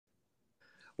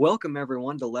Welcome,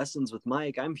 everyone, to Lessons with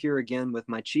Mike. I'm here again with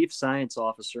my Chief Science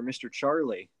Officer, Mr.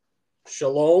 Charlie.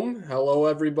 Shalom. Hello,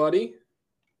 everybody.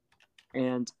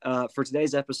 And for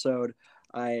today's episode,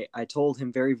 I told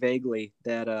him very vaguely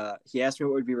that he asked me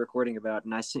what we'd be recording about,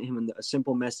 and I sent him a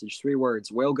simple message, 3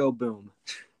 words, whale go boom.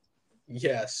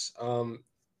 Yes.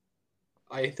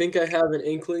 I think I have an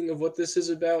inkling of what this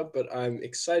is about, but I'm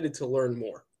excited to learn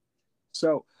more.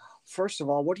 So, first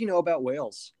of all, what do you know about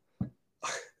whales?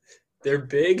 They're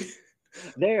big.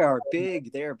 They are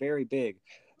big. They are very big.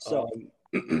 So,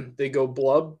 They go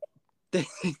blub.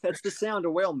 that's the sound a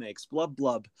whale makes, blub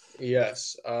blub.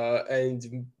 Yes.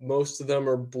 And most of them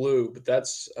are blue, but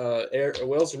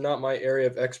whales are not my area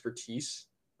of expertise.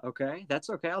 Okay,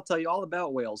 that's okay. I'll tell you all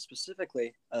about whales,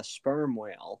 specifically a sperm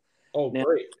whale. Oh, Now,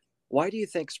 great. why do you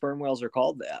think sperm whales are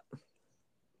called that?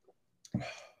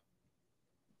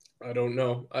 I don't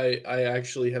know. I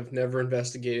actually have never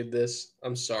investigated this.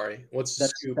 I'm sorry. What's the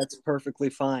scoop? That's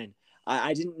perfectly fine.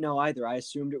 I didn't know either. I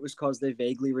assumed it was because they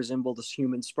vaguely resembled a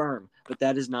human sperm, but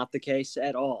that is not the case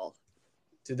at all.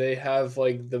 Do they have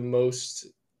do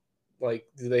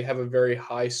they have a very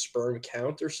high sperm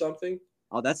count or something?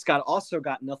 Oh, that's got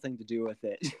nothing to do with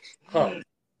it. Huh.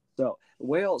 So,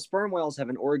 sperm whales have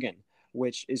an organ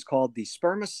which is called the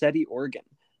spermaceti organ.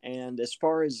 And as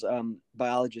far as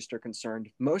biologists are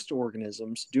concerned, most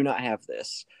organisms do not have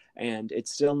this. And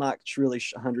it's still not truly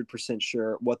 100%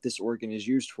 sure what this organ is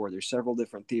used for. There's several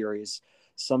different theories.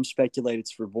 Some speculate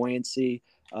it's for buoyancy,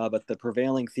 but the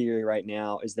prevailing theory right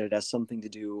now is that it has something to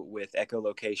do with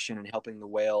echolocation and helping the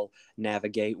whale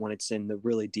navigate when it's in the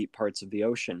really deep parts of the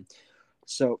ocean.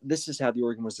 So this is how the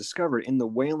organ was discovered in the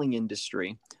whaling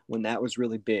industry when that was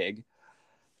really big.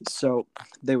 So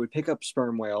they would pick up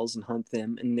sperm whales and hunt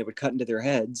them, and they would cut into their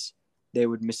heads. They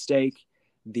would mistake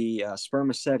the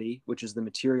spermaceti, which is the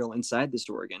material inside this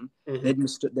organ.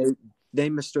 Mm-hmm.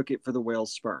 They mistook it for the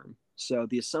whale's sperm. So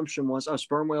the assumption was, oh,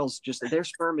 sperm whales just their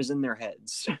sperm is in their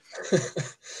heads.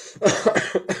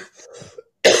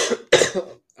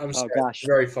 I'm sorry. Oh gosh,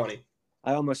 Very funny.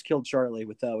 I almost killed Charlie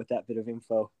with that bit of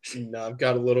info. No, I've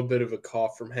got a little bit of a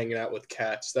cough from hanging out with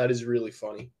cats. That is really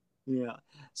funny. Yeah.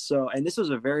 So, and this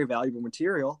was a very valuable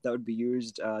material that would be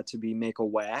used make a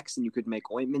wax, and you could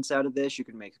make ointments out of this. You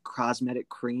could make cosmetic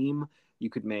cream. You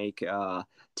could make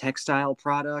textile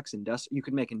products, you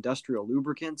could make industrial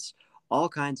lubricants, all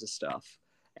kinds of stuff.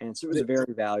 And so it was a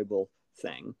very valuable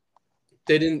thing.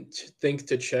 They didn't think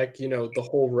to check, the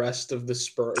whole rest of the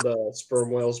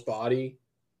sperm whale's body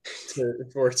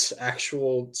for its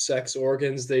actual sex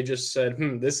organs. They just said,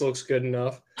 this looks good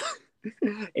enough.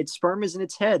 Its sperm is in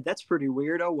its head. That's pretty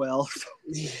weird. Oh well.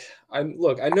 I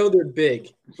know they're big,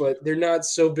 but they're not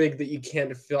so big that you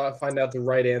can't find out the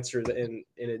right answer in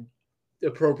an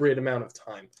appropriate amount of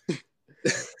time.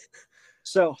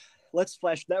 So let's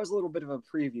flash. That was a little bit of a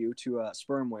preview to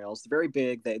sperm whales. They're very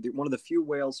big. They're one of the few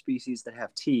whale species that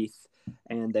have teeth,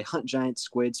 and they hunt giant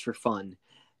squids for fun.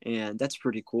 And that's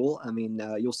pretty cool. I mean,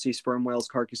 you'll see sperm whales'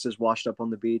 carcasses washed up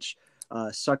on the beach.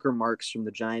 Sucker marks from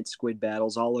the giant squid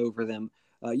battles all over them.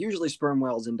 Usually sperm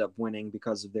whales end up winning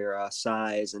because of their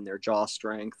size and their jaw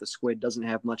strength. The squid doesn't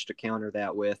have much to counter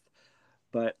that with.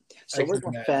 But so we're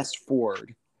going to fast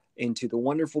forward into the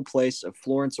wonderful place of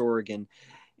Florence, Oregon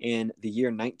in the year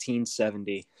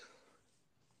 1970.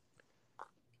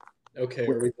 Okay,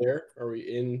 are we there? Are we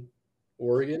in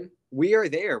Oregon? We are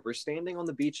there. We're standing on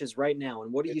the beaches right now.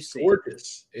 And what do you see?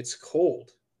 Gorgeous. It's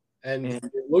cold. And it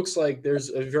looks like there's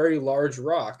a very large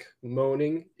rock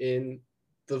moaning in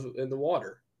the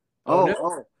water.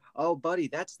 Oh, buddy,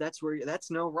 that's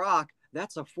no rock.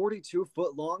 That's a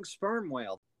 42-foot long sperm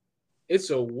whale. It's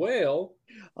a whale.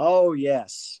 Oh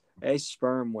yes, a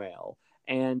sperm whale,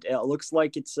 and it looks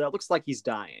like he's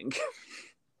dying.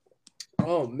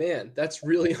 Oh man, that's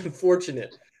really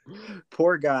unfortunate.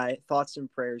 Poor guy. Thoughts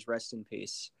and prayers. Rest in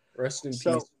peace. Rest in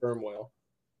peace, sperm whale.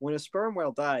 When a sperm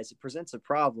whale dies, it presents a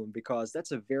problem because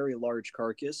that's a very large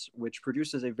carcass, which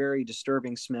produces a very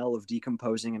disturbing smell of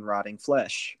decomposing and rotting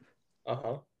flesh.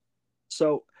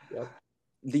 So,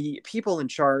 the people in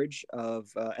charge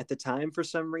of, at the time, for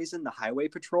some reason, the highway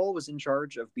patrol was in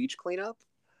charge of beach cleanup.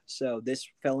 So this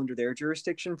fell under their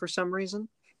jurisdiction for some reason.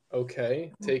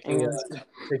 Okay, taking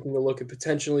a look at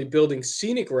potentially building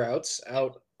scenic routes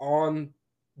out on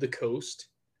the coast.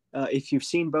 If you've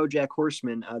seen BoJack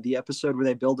Horseman, the episode where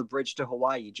they build a bridge to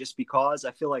Hawaii, just because,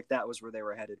 I feel like that was where they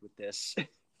were headed with this.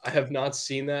 I have not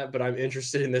seen that, but I'm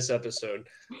interested in this episode.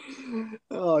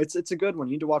 Oh, it's a good one.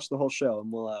 You need to watch the whole show, and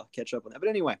we'll catch up on that. But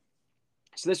anyway,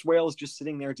 so this whale is just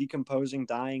sitting there decomposing,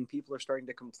 dying. People are starting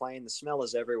to complain. The smell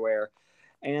is everywhere.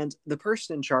 And the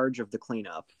person in charge of the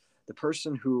cleanup the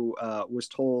person who was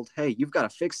told, hey, you've got to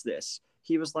fix this,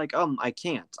 he was like, I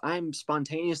can't. I'm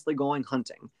spontaneously going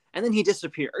hunting. And then he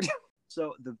disappeared.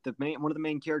 So one of the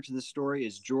main characters of the story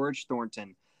is George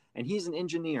Thornton, and he's an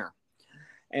engineer.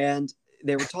 And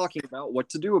they were talking about what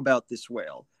to do about this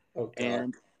whale. Oh, God.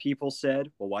 And people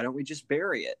said, well, why don't we just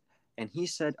bury it? And he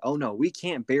said, oh, no, we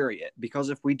can't bury it, because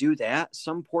if we do that,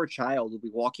 some poor child will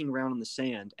be walking around in the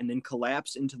sand and then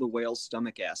collapse into the whale's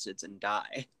stomach acids and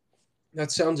die.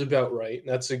 That sounds about right.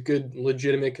 That's a good,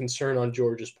 legitimate concern on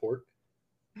George's part.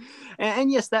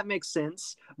 And yes, that makes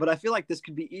sense. But I feel like this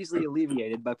could be easily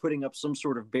alleviated by putting up some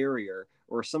sort of barrier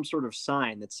or some sort of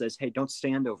sign that says, hey, don't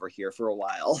stand over here for a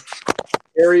while.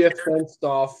 Area fenced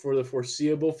off for the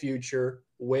foreseeable future.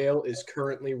 Whale is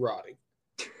currently rotting.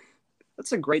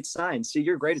 That's a great sign. See,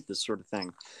 you're great at this sort of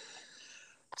thing.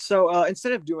 So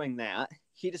instead of doing that,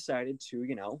 he decided to,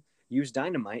 use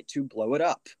dynamite to blow it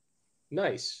up.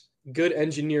 Nice. Good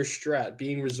engineer strat,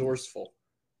 being resourceful.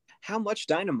 How much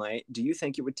dynamite do you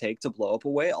think it would take to blow up a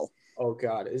whale? Oh,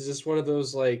 God. Is this one of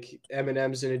those, like,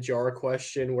 M&M's in a jar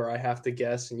question where I have to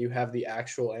guess and you have the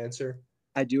actual answer?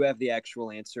 I do have the actual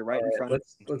answer right in front of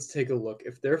me. Let's take a look.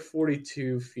 If they're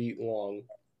 42 feet long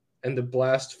and the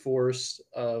blast force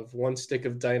of one stick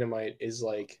of dynamite is,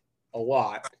 like, a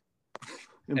lot,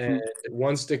 and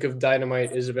one stick of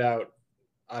dynamite is about,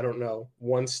 I don't know,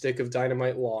 one stick of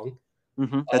dynamite long.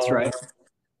 That's right.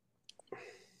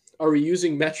 Are we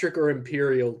using metric or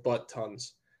imperial butt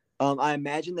tons? I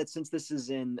imagine that since this is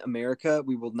in America,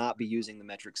 we will not be using the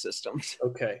metric system.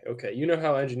 Okay. You know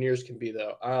how engineers can be,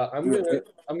 though. I'm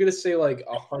gonna say like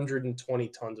 120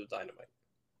 tons of dynamite.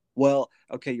 Well,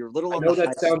 okay, you're a little. I know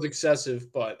that sounds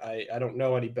excessive, but I don't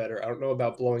know any better. I don't know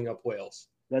about blowing up whales.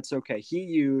 That's okay. He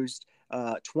used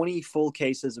 20 full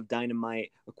cases of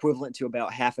dynamite, equivalent to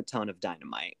about half a ton of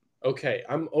dynamite. Okay,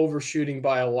 I'm overshooting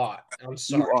by a lot. I'm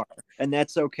sorry. You are, and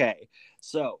that's okay.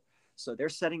 So they're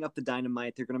setting up the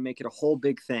dynamite. They're going to make it a whole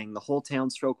big thing. The whole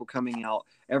townsfolk are coming out.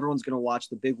 Everyone's going to watch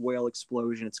the big whale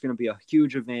explosion. It's going to be a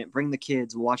huge event. Bring the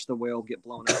kids, watch the whale get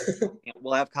blown up. And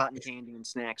we'll have cotton candy and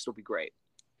snacks. It'll be great.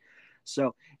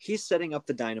 So he's setting up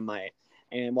the dynamite.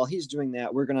 And while he's doing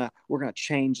that, we're gonna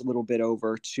change a little bit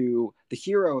over to the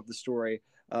hero of the story,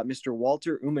 Mr.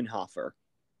 Walter Umenhofer.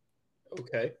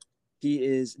 Okay. He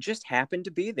is just happened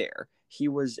to be there. He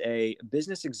was a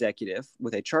business executive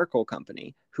with a charcoal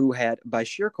company who had, by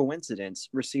sheer coincidence,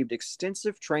 received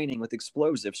extensive training with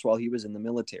explosives while he was in the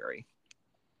military.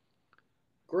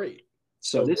 Great.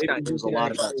 So this guy knows a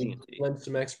lot about TNT. Lend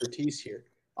some expertise here.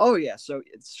 Oh yeah. So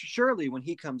surely when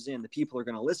he comes in, the people are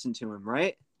going to listen to him,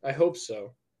 right? I hope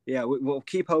so. Yeah, we'll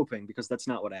keep hoping, because that's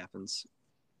not what happens.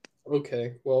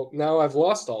 Okay, well, now I've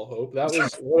lost all hope. That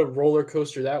was what a roller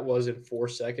coaster that was in 4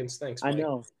 seconds. Thanks, Mike. I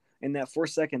know. In that 4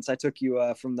 seconds, I took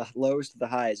you from the lows to the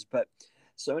highs. But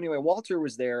so anyway, Walter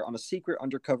was there on a secret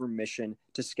undercover mission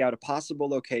to scout a possible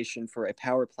location for a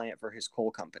power plant for his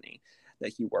coal company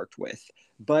that he worked with.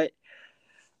 But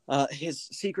his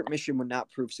secret mission would not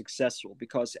prove successful,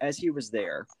 because as he was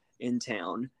there in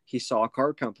town, he saw a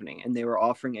car company and they were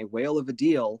offering a whale of a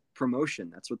deal promotion.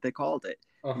 That's what they called it.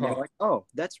 And they're like, oh,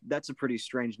 that's a pretty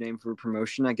strange name for a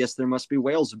promotion. I guess there must be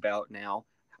whales about now.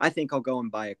 I think I'll go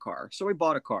and buy a car. So he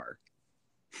bought a car.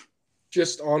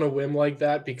 Just on a whim like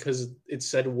that because it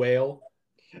said whale?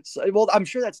 So, well, I'm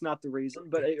sure that's not the reason,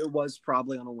 but it was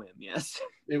probably on a whim, yes.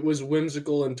 It was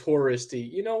whimsical and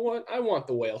touristy. You know what? I want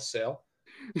the whale sale.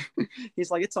 He's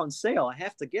like, it's on sale. I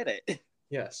have to get it.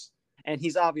 Yes. And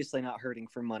he's obviously not hurting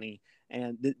for money.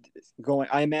 And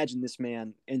I imagine this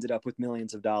man ended up with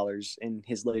millions of dollars in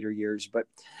his later years. But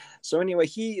so anyway,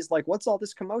 he's like, what's all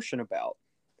this commotion about?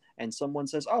 And someone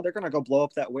says, oh, they're going to go blow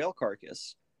up that whale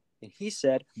carcass. And he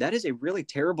said, that is a really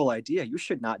terrible idea. You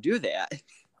should not do that.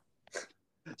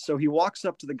 So he walks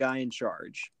up to the guy in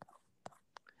charge.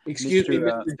 Excuse me,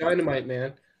 Mr. Dynamite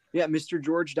Man. Yeah, Mr.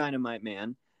 George Dynamite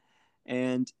Man.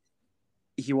 And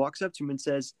he walks up to him and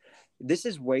says, this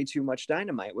is way too much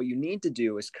dynamite. What you need to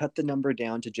do is cut the number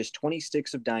down to just 20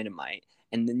 sticks of dynamite,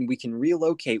 and then we can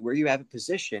relocate where you have it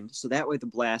positioned, so that way the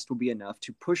blast will be enough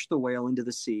to push the whale into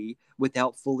the sea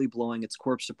without fully blowing its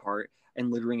corpse apart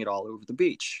and littering it all over the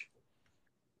beach.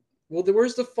 Well,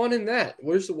 where's the fun in that?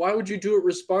 Why would you do it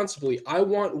responsibly? I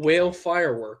want whale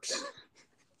fireworks.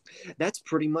 That's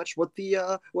pretty much what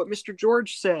what Mr.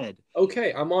 George said.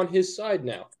 Okay, I'm on his side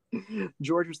now.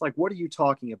 George was like, what are you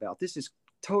talking about? This is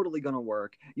totally going to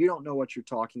work. You don't know what you're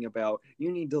talking about.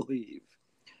 You need to leave.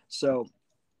 So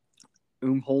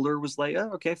Holder was like,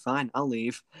 oh, okay, fine, I'll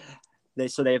leave. They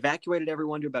evacuated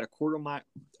everyone to about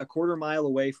a quarter mile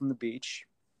away from the beach.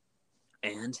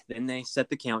 And then they set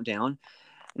the countdown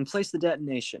and placed the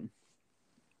detonation.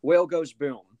 Whale goes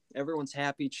boom. Everyone's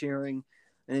happy, cheering.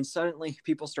 And then suddenly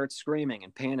people start screaming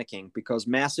and panicking because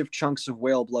massive chunks of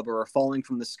whale blubber are falling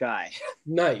from the sky.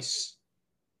 Nice.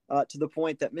 To the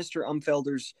point that Mr.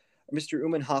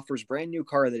 Umenhofer's brand new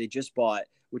car that he just bought,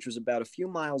 which was about a few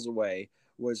miles away,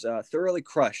 was thoroughly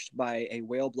crushed by a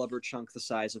whale blubber chunk the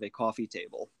size of a coffee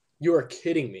table. You are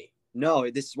kidding me. No,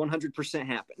 this 100%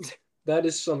 happened. That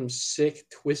is some sick,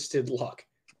 twisted luck.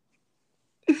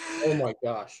 Oh my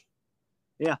gosh.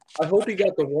 Yeah. I hope he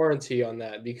got the warranty on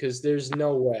that because there's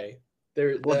no way.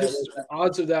 The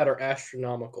odds of that are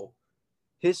astronomical.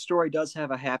 His story does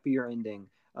have a happier ending.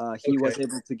 He was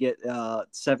able to get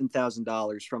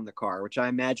 $7,000 from the car, which I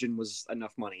imagine was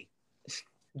enough money.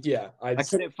 Yeah, I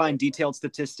couldn't find detailed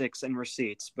statistics and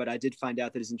receipts, but I did find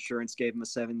out that his insurance gave him a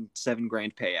seven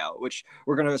grand payout, which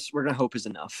we're gonna hope is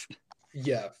enough.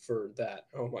 Yeah, for that.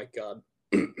 Oh my god.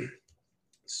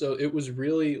 So it was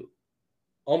really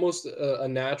almost a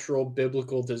natural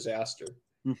biblical disaster.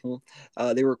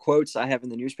 Mm-hmm. There were quotes I have in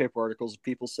the newspaper articles of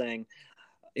people saying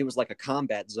it was like a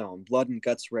combat zone. Blood and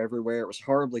guts were everywhere. It was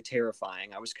horribly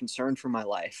terrifying. I was concerned for my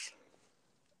life.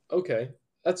 Okay,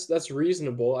 that's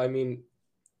reasonable. I mean,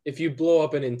 if you blow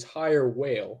up an entire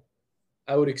whale,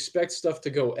 I would expect stuff to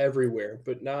go everywhere,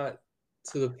 but not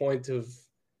to the point of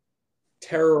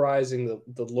terrorizing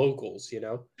the locals, you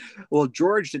know? Well,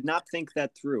 George did not think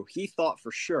that through. He thought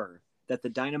for sure that the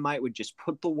dynamite would just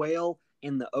put the whale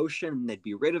in the ocean and they'd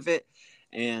be rid of it,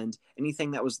 and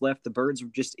anything that was left, the birds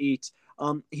would just eat.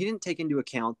 He didn't take into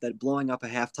account that blowing up a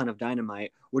half ton of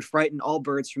dynamite would frighten all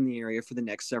birds from the area for the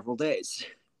next several days.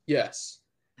 Yes.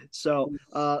 So,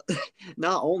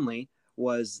 not only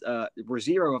were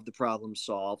zero of the problems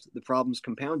solved, the problems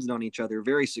compounded on each other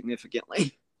very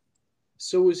significantly.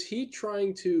 So was he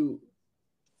trying to?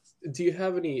 Do you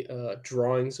have any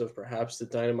drawings of perhaps the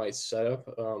dynamite setup?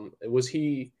 Was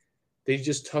he? Did he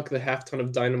just tuck the half ton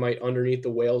of dynamite underneath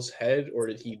the whale's head, or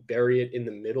did he bury it in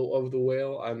the middle of the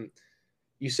whale?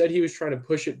 You said he was trying to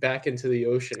push it back into the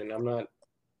ocean, and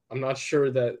I'm not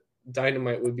sure that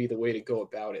dynamite would be the way to go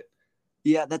about it.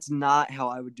 Yeah, that's not how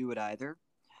I would do it either.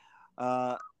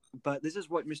 But this is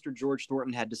what Mr. George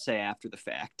Thornton had to say after the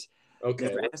fact.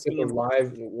 Okay, let's get a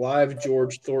live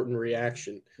George Thornton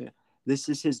reaction. Yeah. This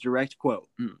is his direct quote.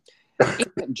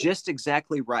 Just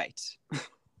exactly right.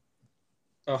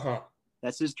 Uh-huh.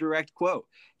 That's his direct quote.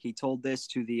 He told this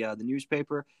to the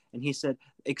newspaper, and he said,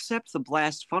 "Except the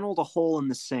blast funneled a hole in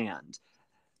the sand."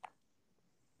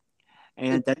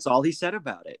 And that's all he said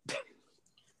about it.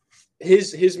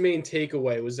 His main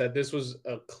takeaway was that this was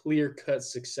a clear-cut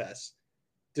success,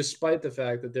 despite the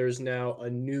fact that there is now a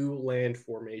new land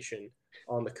formation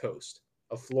on the coast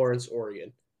of Florence,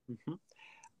 Oregon. Mm-hmm.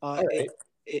 Right.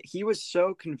 He was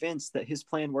so convinced that his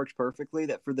plan worked perfectly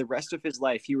that for the rest of his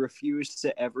life, he refused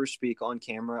to ever speak on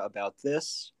camera about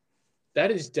this.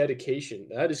 That is dedication.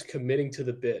 That is committing to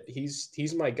the bit.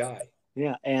 He's my guy.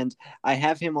 Yeah, and I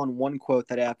have him on one quote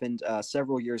that happened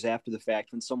several years after the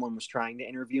fact when someone was trying to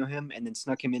interview him and then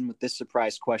snuck him in with this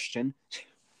surprise question.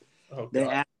 Oh, they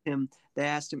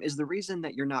asked him, "Is the reason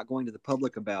that you're not going to the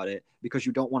public about it because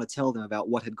you don't want to tell them about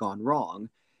what had gone wrong?"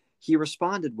 He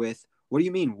responded with, "What do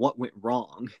you mean, what went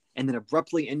wrong?" And then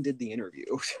abruptly ended the interview.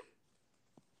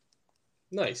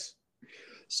 Nice.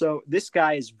 So this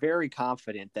guy is very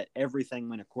confident that everything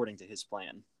went according to his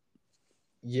plan.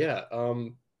 Yeah.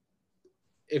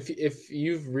 If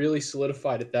you've really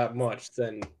solidified it that much,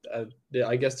 then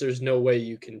I guess there's no way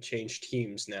you can change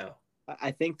teams now.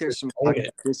 I think there's some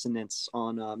dissonance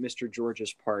on Mr.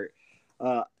 George's part.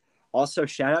 Also,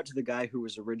 shout out to the guy who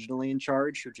was originally in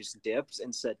charge, who just dipped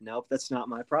and said, "Nope, that's not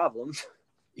my problem."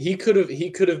 He could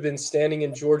have been standing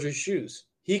in George's shoes.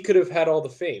 He could have had all the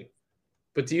fame.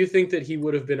 But do you think that he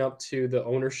would have been up to the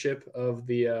ownership of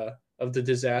the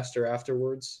disaster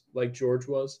afterwards, like George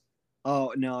was?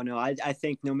 Oh no. I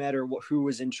think no matter who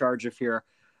was in charge of here,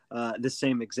 the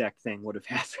same exact thing would have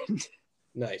happened.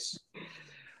 Nice.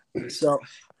 So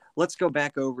let's go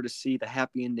back over to see the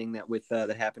happy ending that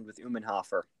happened with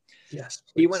Umenhofer. Yes.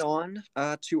 Please. He went on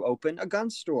to open a gun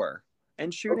store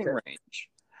and shooting range,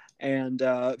 and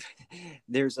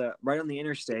there's right on the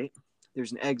interstate.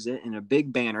 There's an exit and a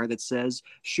big banner that says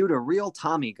 "Shoot a real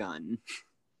Tommy gun."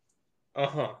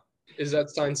 Uh-huh. Is that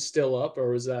sign still up,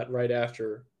 or was that right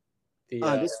after the?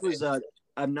 This was.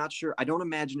 I'm not sure. I don't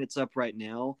imagine it's up right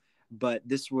now. But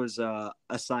this was a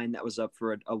sign that was up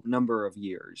for a number of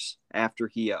years after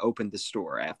he opened the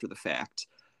store after the fact.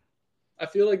 I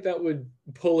feel like that would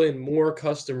pull in more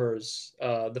customers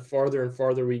the farther and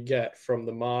farther we get from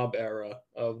the mob era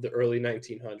of the early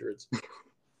 1900s.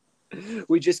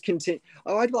 We just continue.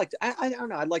 Oh, I don't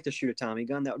know. I'd like to shoot a Tommy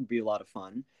gun. That would be a lot of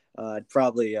fun. I'd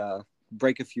probably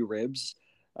break a few ribs.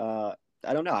 I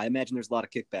don't know. I imagine there's a lot of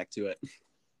kickback to it.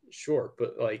 Sure,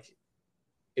 but like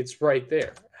it's right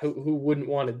there. Who wouldn't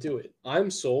want to do it?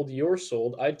 I'm sold. You're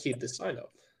sold. I'd keep the sign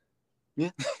up.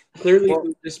 Yeah. Clearly, Well,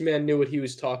 this man knew what he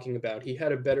was talking about. He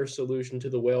had a better solution to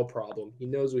the whale problem. He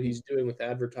knows what he's doing with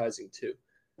advertising too.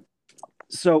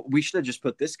 so we should have just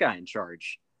put this guy in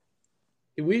charge.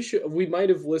 We might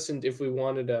have listened if we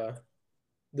wanted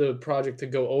the project to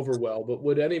go over well, but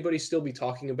would anybody still be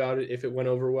talking about it if it went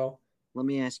over well? Let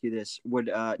me ask you this: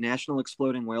 would National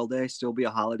Exploding Whale Day still be a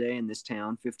holiday in this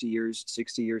town 50 years,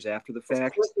 60 years after the Of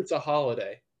fact? course, it's a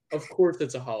holiday. Of course,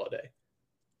 it's a holiday.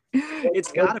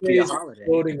 It's got What to day be a is holiday.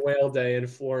 Exploding Whale Day in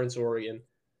Florence, Oregon?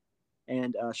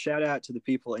 And shout out to the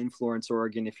people in Florence,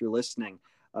 Oregon, if you're listening.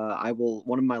 I will.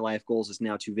 One of my life goals is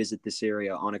now to visit this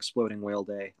area on Exploding Whale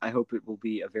Day. I hope it will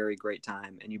be a very great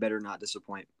time, and you better not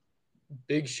disappoint.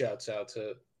 Big shouts out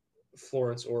to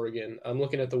Florence, Oregon. I'm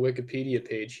looking at the Wikipedia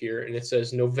page here, and it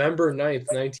says November 9th,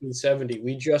 1970.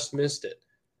 We just missed it.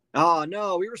 Oh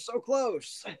no, we were so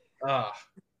close. Ah,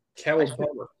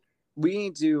 cowabunga. We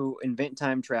need to invent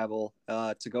time travel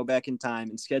to go back in time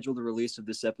and schedule the release of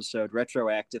this episode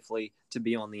retroactively to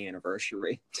be on the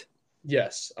anniversary.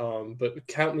 Yes, but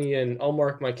count me in. I'll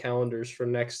mark my calendars for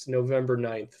next November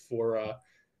 9th for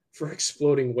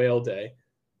Exploding Whale Day.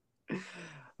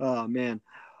 Oh man.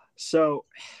 So,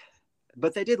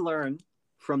 but they did learn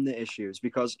from the issues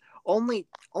because only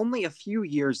a few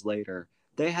years later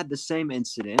they had the same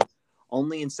incident.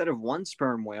 Only instead of one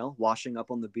sperm whale washing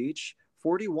up on the beach,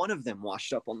 41 of them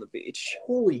washed up on the beach.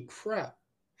 Holy crap.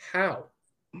 How?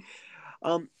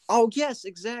 Oh, yes,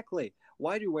 exactly.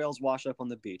 Why do whales wash up on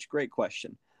the beach? Great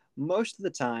question. Most of the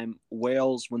time,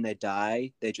 whales, when they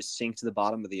die, they just sink to the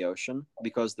bottom of the ocean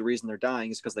because the reason they're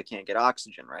dying is because they can't get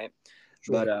oxygen, right?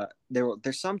 Sure. But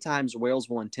there's sometimes whales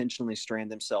will intentionally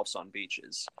strand themselves on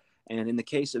beaches. And in the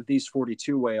case of these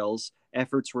 42 whales,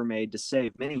 efforts were made to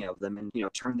save many of them and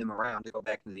turn them around to go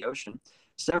back into the ocean.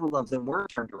 Several of them were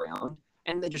turned around,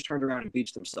 and they just turned around and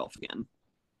beached themselves again.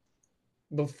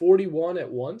 But 41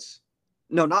 at once?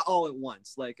 No, not all at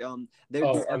once. Like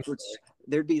there'd be efforts. Sorry.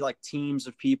 There'd be like teams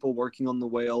of people working on the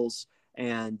whales,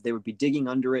 and they would be digging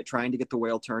under it, trying to get the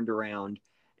whale turned around.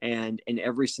 And in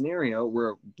every scenario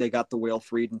where they got the whale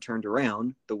freed and turned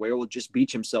around, the whale would just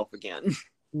beach himself again.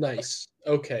 Nice.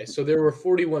 Okay, so there were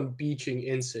 41 beaching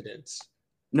incidents.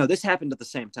 No, this happened at the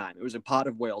same time. It was a pod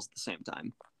of whales at the same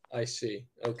time. I see.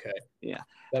 Okay. Yeah.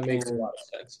 That makes a lot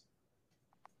of sense.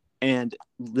 And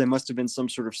there must have been some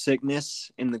sort of sickness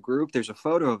in the group. There's a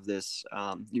photo of this.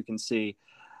 You can see.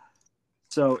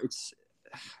 So it's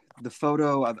the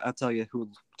photo. I'll tell you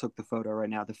who took the photo right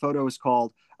now. The photo is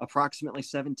called approximately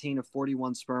 17 of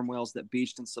 41 sperm whales that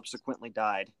beached and subsequently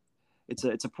died.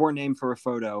 It's a poor name for a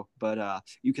photo, but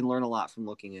you can learn a lot from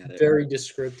looking at it. Very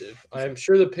descriptive. I'm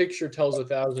sure the picture tells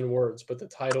 1,000 words, but the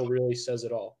title really says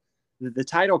it all. The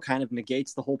title kind of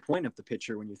negates the whole point of the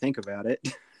picture when you think about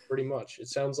it. Pretty much. It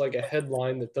sounds like a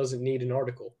headline that doesn't need an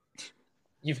article.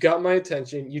 You've got my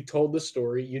attention. You told the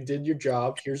story. You did your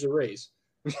job. Here's a raise.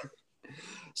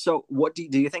 So what do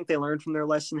you think they learned from their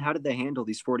lesson? How did they handle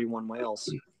these 41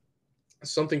 whales?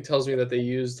 Something tells me that they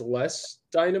used less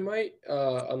dynamite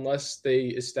unless they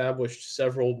established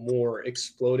several more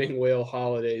exploding whale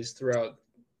holidays throughout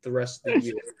the rest of the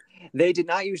year. They did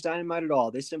not use dynamite at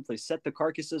all. They simply set the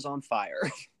carcasses on fire.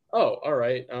 Oh, all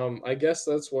right. I guess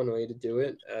that's one way to do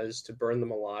it, as to burn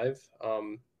them alive.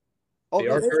 They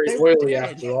are very oily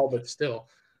after all, but still.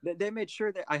 They made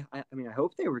sure that I mean, I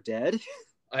hope they were dead.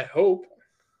 I hope.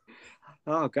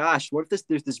 Oh gosh, what if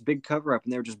there's this big cover up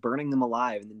and they were just burning them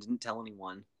alive and then didn't tell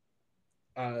anyone?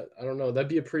 I don't know. That'd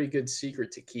be a pretty good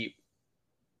secret to keep.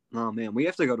 Oh man, we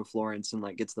have to go to Florence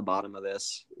and get to the bottom of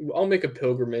this. I'll make a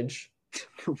pilgrimage.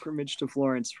 Pilgrimage to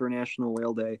Florence for National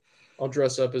Whale Day. I'll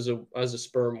dress up as a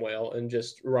sperm whale and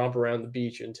just romp around the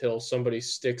beach until somebody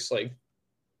sticks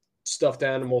stuffed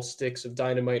animal sticks of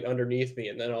dynamite underneath me,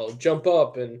 and then I'll jump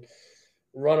up and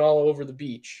run all over the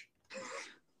beach.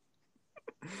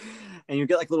 And you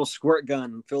get a little squirt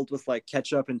gun filled with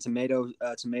ketchup and tomato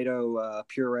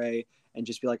puree, and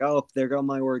just be like, "Oh, there go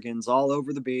my organs all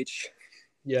over the beach."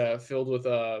 Yeah, filled with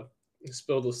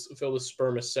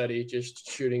spermaceti, just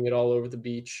shooting it all over the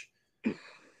beach.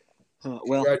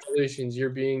 Well, congratulations, you're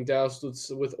being doused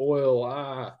with oil.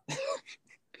 Ah.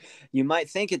 You might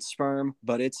think it's sperm,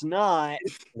 but it's not.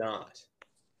 It's not.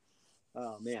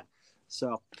 Oh man.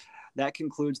 So that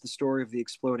concludes the story of the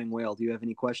exploding whale. Do you have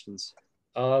any questions?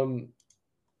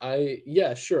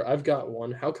 Yeah, sure. I've got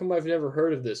one. How come I've never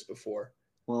heard of this before?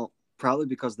 Well, probably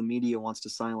because the media wants to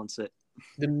silence it.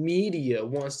 The media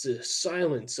wants to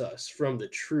silence us from the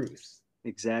truth.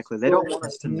 Exactly. They don't want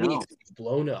us to know. Immediately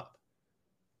blown up.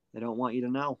 They don't want you to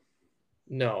know.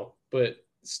 No, but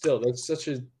still, that's such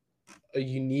a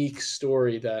unique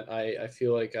story that I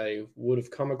feel like I would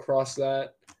have come across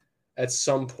that at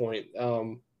some point.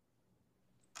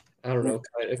 I don't know,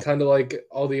 kind of like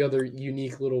all the other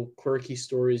unique little quirky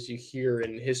stories you hear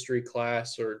in history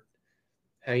class or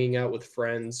hanging out with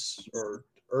friends or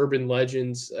urban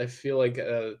legends. I feel like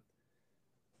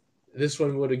this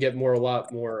one would get a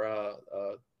lot more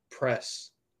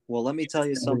press. Well, let me tell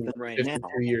you something right now.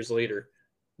 52 years later.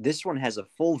 This one has a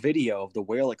full video of the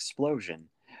whale explosion.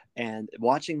 And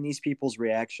watching these people's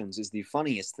reactions is the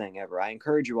funniest thing ever. I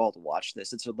encourage you all to watch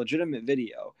this. It's a legitimate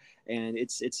video, and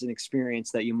it's an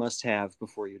experience that you must have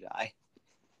before you die.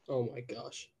 Oh my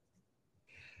gosh.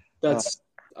 That's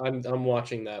I'm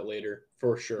watching that later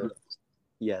for sure.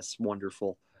 Yes,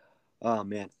 wonderful. Oh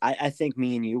man, I think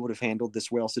me and you would have handled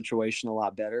this whale situation a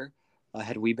lot better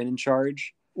had we been in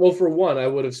charge. Well, for one, I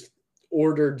would have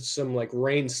ordered some like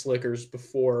rain slickers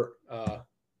before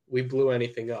we blew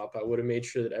anything up. I would have made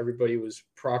sure that everybody was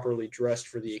properly dressed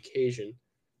for the occasion.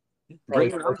 Bring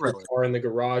your umbrellas. Car in the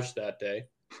garage that day.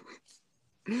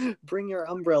 Bring your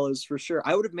umbrellas for sure.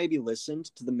 I would have maybe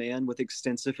listened to the man with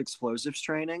extensive explosives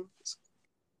training.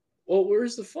 Well,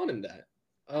 where's the fun in that?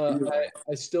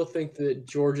 I still think that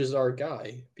George is our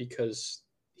guy because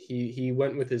he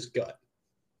went with his gut.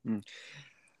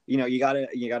 You know, you gotta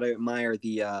admire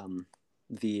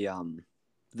the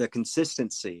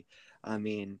consistency. I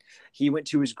mean, he went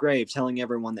to his grave telling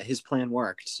everyone that his plan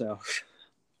worked. So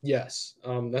yes,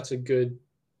 that's a good.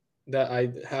 That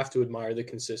I have to admire the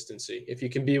consistency. If you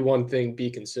can be one thing,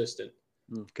 be consistent.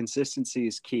 Consistency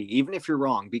is key. Even if you're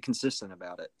wrong, be consistent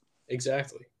about it.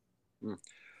 Exactly.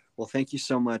 Well, thank you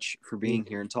so much for being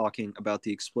here and talking about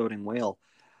the exploding whale.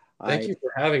 Thank you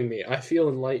for having me. I feel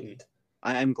enlightened.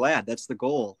 I'm glad. That's the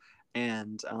goal.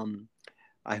 And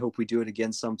I hope we do it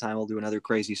again sometime. We'll do another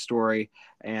crazy story,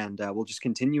 and we'll just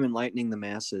continue enlightening the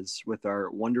masses with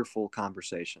our wonderful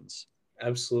conversations.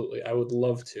 Absolutely. I would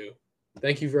love to.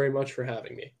 Thank you very much for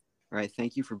having me. All right.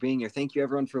 Thank you for being here. Thank you,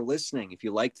 everyone, for listening. If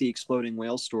you like the exploding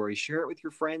whale story, share it with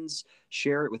your friends,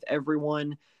 share it with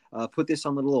everyone. Put this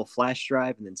on the little flash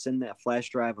drive and then send that flash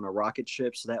drive on a rocket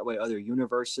ship so that way other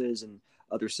universes and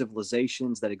other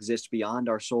civilizations that exist beyond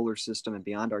our solar system and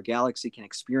beyond our galaxy can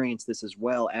experience this as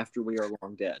well after we are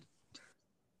long dead.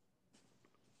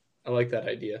 I like that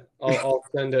idea.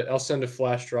 I'll send a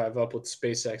flash drive up with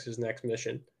SpaceX's next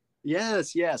mission.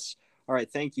 Yes. All right.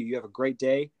 Thank you. You have a great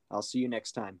day. I'll see you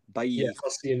next time. Bye. Yeah,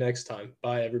 I'll see you next time.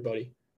 Bye, everybody.